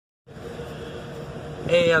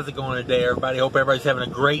Hey, how's it going today, everybody? Hope everybody's having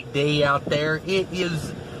a great day out there. It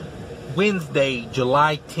is Wednesday,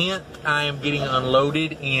 July 10th. I am getting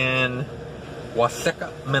unloaded in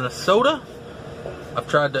Waseca, Minnesota.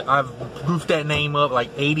 I've goofed that name up like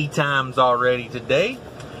 80 times already today.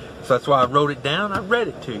 So that's why I wrote it down. I read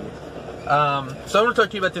it to you. So I'm going to talk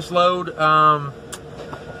to you about this load.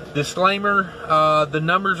 Disclaimer, the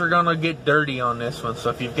numbers are going to get dirty on this one. So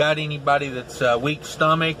if you've got anybody that's weak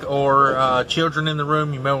stomach or children in the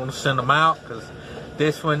room, you may want to send them out, because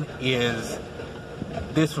this one's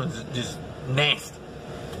just nasty.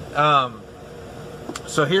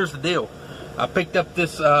 So here's the deal. I picked up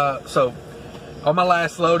this, so on my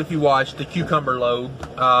last load, if you watched, the cucumber load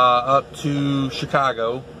up to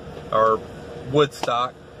Chicago or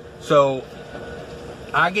Woodstock. So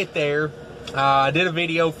I get there. I did a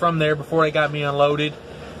video from there before they got me unloaded.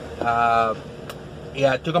 Yeah,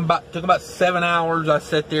 it took about 7 hours. I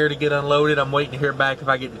sat there to get unloaded. I'm waiting to hear back if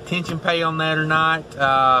I get detention pay on that or not.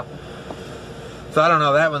 So I don't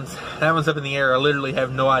know. That one's up in the air. I literally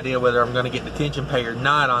have no idea whether I'm going to get detention pay or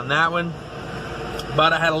not on that one.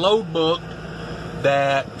 But I had a load booked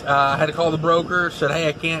that I had to call the broker. Said,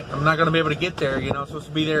 hey, I'm not going to be able to get there. You know, I'm supposed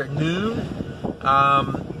to be there at noon.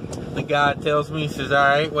 The guy tells me, he says, all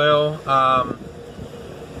right, well,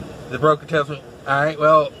 the broker tells me, all right,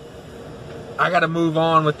 well, I got to move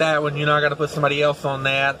on with that one. You know, I got to put somebody else on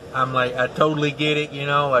that. I'm like, I totally get it. You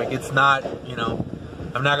know, like, it's not, you know,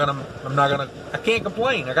 I can't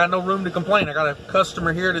complain. I got no room to complain. I got a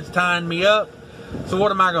customer here that's tying me up. So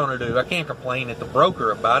what am I going to do? I can't complain at the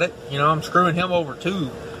broker about it. You know, I'm screwing him over too.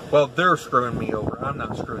 Well, they're screwing me over. I'm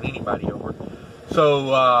not screwing anybody over.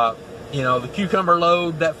 So, you know, the cucumber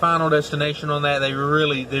load, that final destination on that, they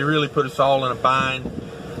really put us all in a bind.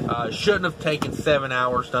 Shouldn't have taken 7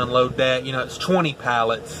 hours to unload that. You know, it's 20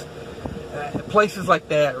 pallets. Places like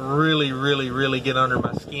that really get under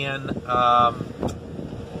my skin.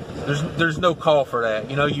 There's no call for that.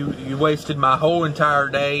 You know, you wasted my whole entire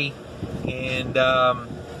day. And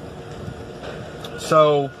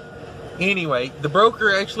so anyway, the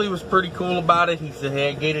broker actually was pretty cool about it. He said, hey,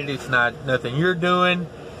 I get it. It's not nothing you're doing.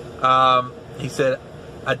 He said,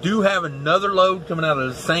 I do have another load coming out of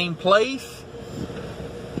the same place,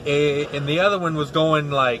 and the other one was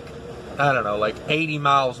going like, I don't know, like 80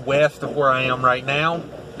 miles west of where I am right now.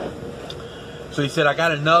 So he said, I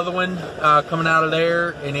got another one coming out of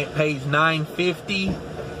there, and it pays $9.50.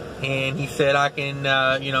 And he said, I can,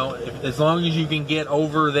 you know, as long as you can get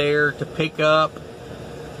over there to pick up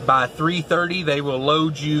by 3:30, they will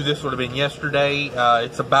load you. This would have been yesterday.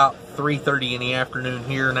 It's about 3:30 in the afternoon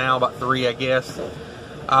here now, about 3, I guess.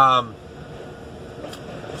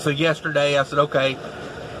 So yesterday I said, okay,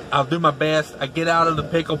 I'll do my best. I get out of the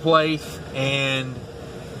pickle place and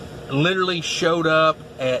literally showed up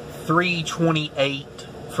at 3:28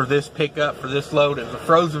 for this pickup, for this load. It was a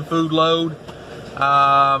frozen food load.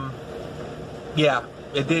 Yeah,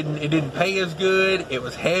 it didn't pay as good. It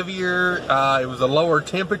was heavier. It was a lower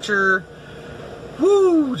temperature.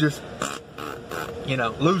 Woo, just, you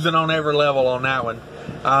know, losing on every level on that one.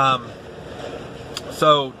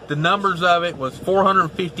 So the numbers of it was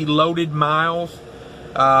 450 loaded miles,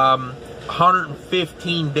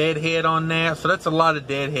 115 deadhead on that. So that's a lot of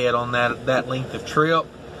deadhead on that length of trip.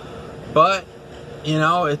 But, you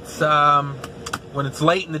know, it's when it's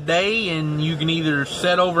late in the day and you can either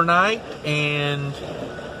set overnight and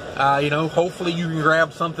you know, hopefully you can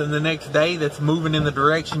grab something the next day that's moving in the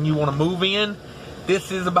direction you want to move in.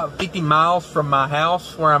 This is about 50 miles from my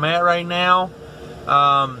house where I'm at right now.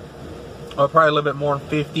 Well, probably a little bit more than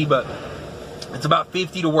 50, but it's about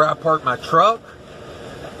 50 to where I park my truck.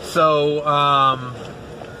 So,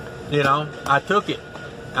 you know, I took it.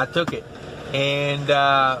 And,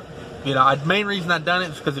 you know, the main reason I done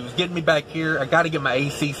it is because it was getting me back here. I got to get my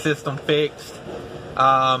AC system fixed.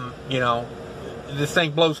 You know, this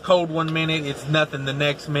thing blows cold one minute, it's nothing the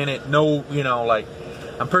next minute. No, you know, like,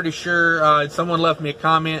 I'm pretty sure someone left me a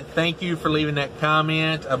comment. Thank you for leaving that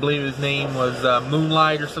comment. I believe his name was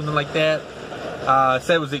Moonlight or something like that.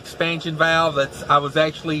 Said it was the expansion valve. I was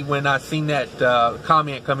actually, when I seen that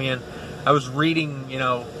comment come in, I was reading, you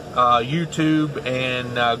know, YouTube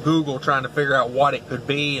and Google trying to figure out what it could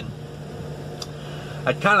be, and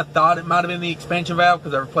I kind of thought it might have been the expansion valve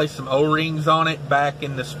because I replaced some O-rings on it back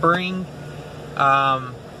in the spring.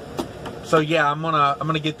 So yeah, I'm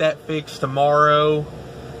gonna get that fixed tomorrow.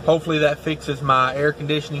 Hopefully that fixes my air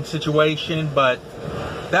conditioning situation. But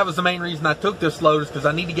that was the main reason I took this load, is because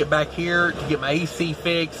I need to get back here to get my AC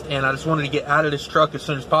fixed, and I just wanted to get out of this truck as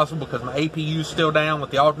soon as possible because my APU is still down with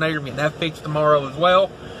the alternator. I'm getting that fixed tomorrow as well.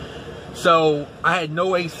 So I had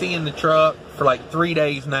no AC in the truck for like 3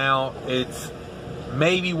 days now. It's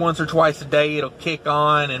Maybe once or twice a day it'll kick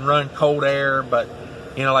on and run cold air, but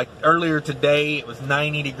you know, like earlier today it was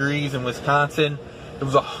 90 degrees in Wisconsin. It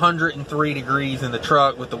was 103 degrees in the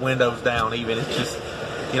truck with the windows down even. It's just,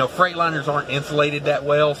 you know, Freightliners aren't insulated that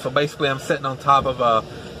well, so basically I'm sitting on top of a,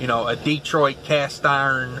 you know, a Detroit cast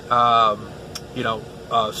iron,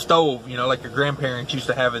 stove, you know, like your grandparents used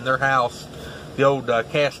to have in their house, the old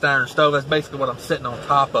cast iron stove. That's basically what I'm sitting on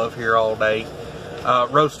top of here all day,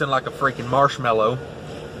 roasting like a freaking marshmallow.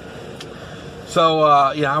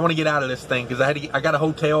 So, yeah, I want to get out of this thing because I got a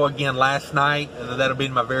hotel again last night, and that'll be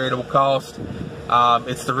my variable cost.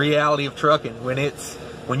 It's the reality of trucking. When I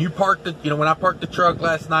parked the truck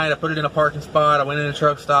last night, I put it in a parking spot. I went in a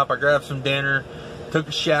truck stop. I grabbed some dinner, took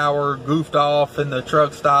a shower, goofed off in the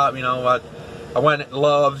truck stop. You know, I went at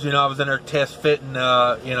Love's. You know, I was in there test fitting,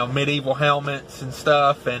 medieval helmets and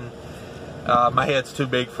stuff, and my head's too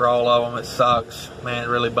big for all of them. It sucks, man. It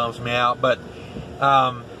really bums me out. But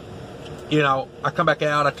you know, I come back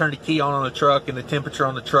out, I turn the key on the truck, and the temperature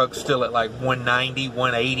on the truck's still at like 190,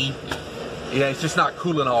 180. Yeah, it's just not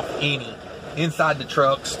cooling off any. Inside the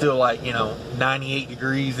truck, still like, you know, 98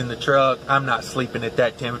 degrees in the truck. I'm not sleeping at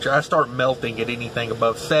that temperature. I start melting at anything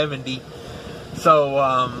above 70.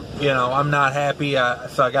 So, you know, I'm not happy.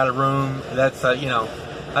 So I got a room. That's,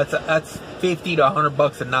 that's 50 to 100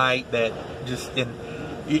 bucks a night. That just,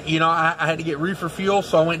 you know, I had to get reefer fuel,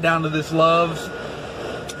 so I went down to this Love's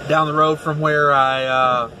down the road from where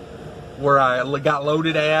I got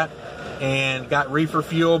loaded at, and got reefer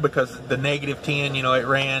fuel because the -10, you know, it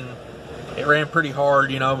ran pretty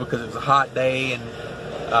hard, you know, because it was a hot day, and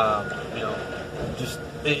you know, just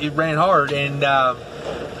it ran hard, and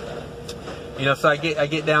you know, so I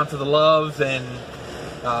get down to the Love's, and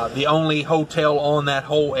the only hotel on that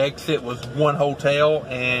whole exit was one hotel,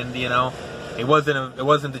 and you know, it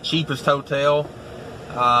wasn't the cheapest hotel.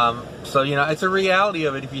 So, you know, it's a reality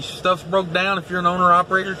of it. If your stuff's broke down, if you're an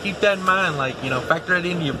owner-operator, keep that in mind. Like, you know, factor that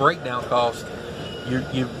into your breakdown cost. Your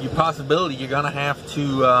possibility, you're going to have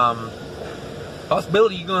to,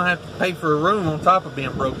 pay for a room on top of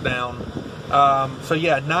being broke down. So,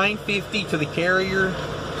 yeah, $9.50 to the carrier.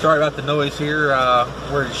 Sorry about the noise here.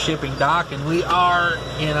 We're at a shipping dock, and we are,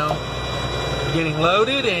 you know, getting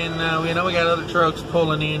loaded, and you know, we got other trucks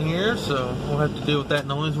pulling in here, so we'll have to deal with that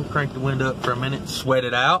noise. We'll crank the window up for a minute, sweat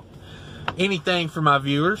it out. Anything for my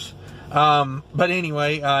viewers. But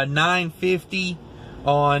anyway, $9.50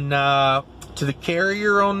 on to the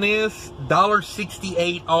carrier on this.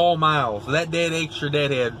 $1.68 all miles. That extra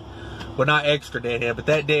deadhead, well, not extra deadhead, but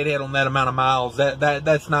that deadhead on that amount of miles,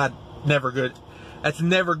 that's never good. That's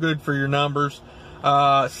never good for your numbers.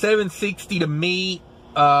 $7.60 to me.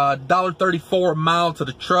 $1.34 a mile to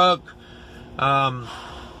the truck.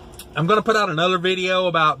 I'm going to put out another video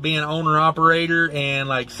about being an owner-operator and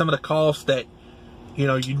like some of the costs that, you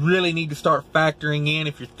know, you really need to start factoring in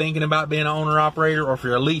if you're thinking about being an owner-operator, or if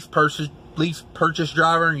you're a lease purchase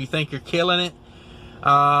driver and you think you're killing it,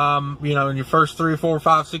 you know, in your first 3 or 4 or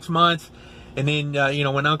 5, 6 months. And then, you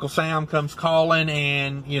know, when Uncle Sam comes calling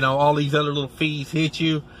and, you know, all these other little fees hit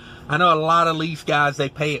you. I know a lot of lease guys, they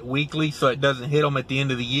pay it weekly, so it doesn't hit them at the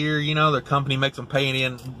end of the year. You know, their company makes them pay it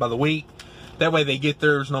in by the week. That way they get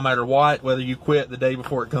theirs no matter what, whether you quit the day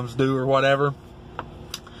before it comes due or whatever.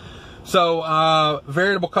 So,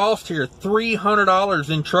 variable cost here, $300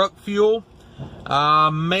 in truck fuel.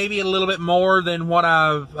 Maybe a little bit more than what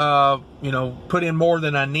I've, you know, put in more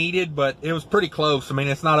than I needed, but it was pretty close. I mean,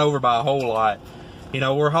 it's not over by a whole lot. You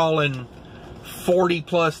know, we're hauling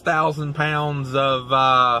 40,000+ pounds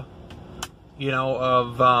of, you know,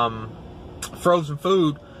 of frozen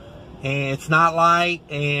food, and it's not light.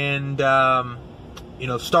 And you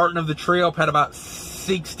know, starting of the trip had about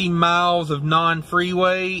 60 miles of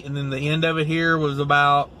non-freeway, and then the end of it here was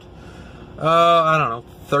about I don't know,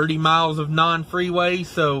 30 miles of non-freeway.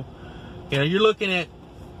 So, you know, you're looking at,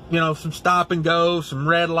 you know, some stop and go, some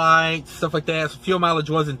red lights, stuff like that. So fuel mileage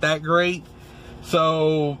wasn't that great.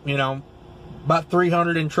 So, you know, about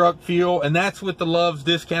 $300 in truck fuel, and that's with the Love's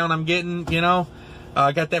discount I'm getting. You know,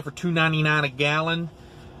 I got that for $2.99 a gallon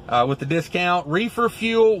with the discount. Reefer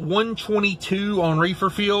fuel, $1.22 on reefer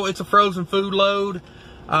fuel. It's a frozen food load.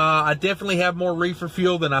 I definitely have more reefer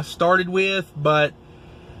fuel than I started with, but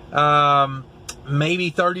maybe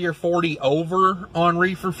 30 or 40 over on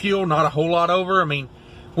reefer fuel, not a whole lot over. I mean,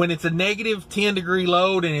 when it's a -10 degree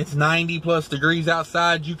load and it's 90+ degrees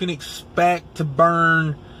outside, you can expect to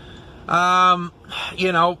burn,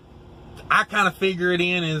 you know, I kind of figure it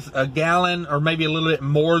in as a gallon or maybe a little bit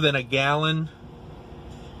more than a gallon.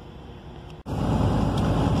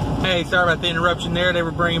 Hey, sorry about the interruption there. They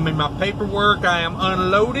were bringing me my paperwork. I am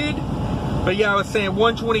unloaded. But yeah, I was saying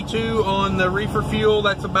 122 on the reefer fuel.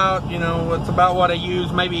 That's about, you know, that's about what I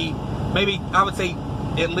use. Maybe I would say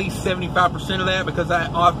at least 75% of that, because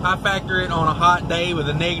I factor it on a hot day with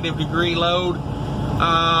a negative degree load.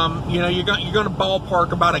 You know, you're going to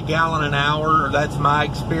ballpark about a gallon an hour, or that's my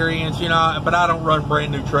experience, you know, but I don't run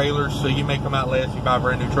brand new trailers, so you may come out less if you buy a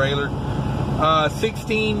brand new trailer.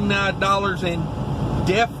 $16 in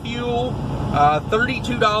DEF fuel,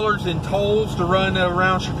 $32 in tolls to run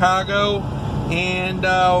around Chicago, and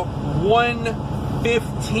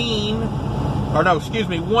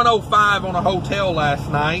 105 on a hotel last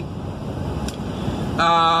night.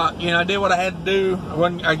 You know, I did what I had to do.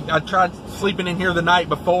 When I tried sleeping in here the night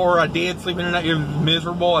before, I did sleep in the night. It was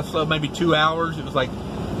miserable. I slept maybe 2 hours. It was like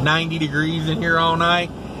 90 degrees in here all night.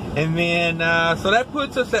 And then, so that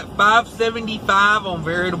puts us at $575 on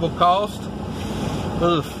variable cost.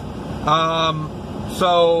 Oof.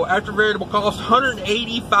 So after variable cost,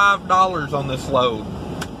 $185 on this load.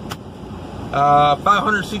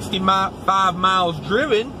 565 miles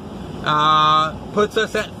driven. Puts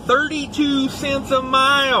us at 32 cents a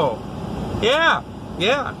mile. Yeah.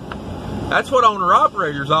 That's what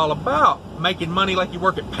owner-operator's all about. Making money like you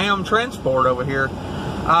work at Pound Transport over here.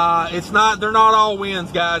 They're not all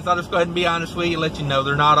wins, guys. I'll just go ahead and be honest with you and let you know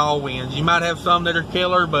they're not all wins. You might have some that are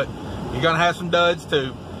killer, but you're going to have some duds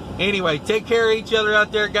too. Anyway, take care of each other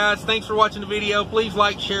out there, guys. Thanks for watching the video. Please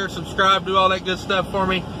like, share, subscribe, do all that good stuff for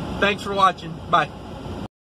me. Thanks for watching. Bye.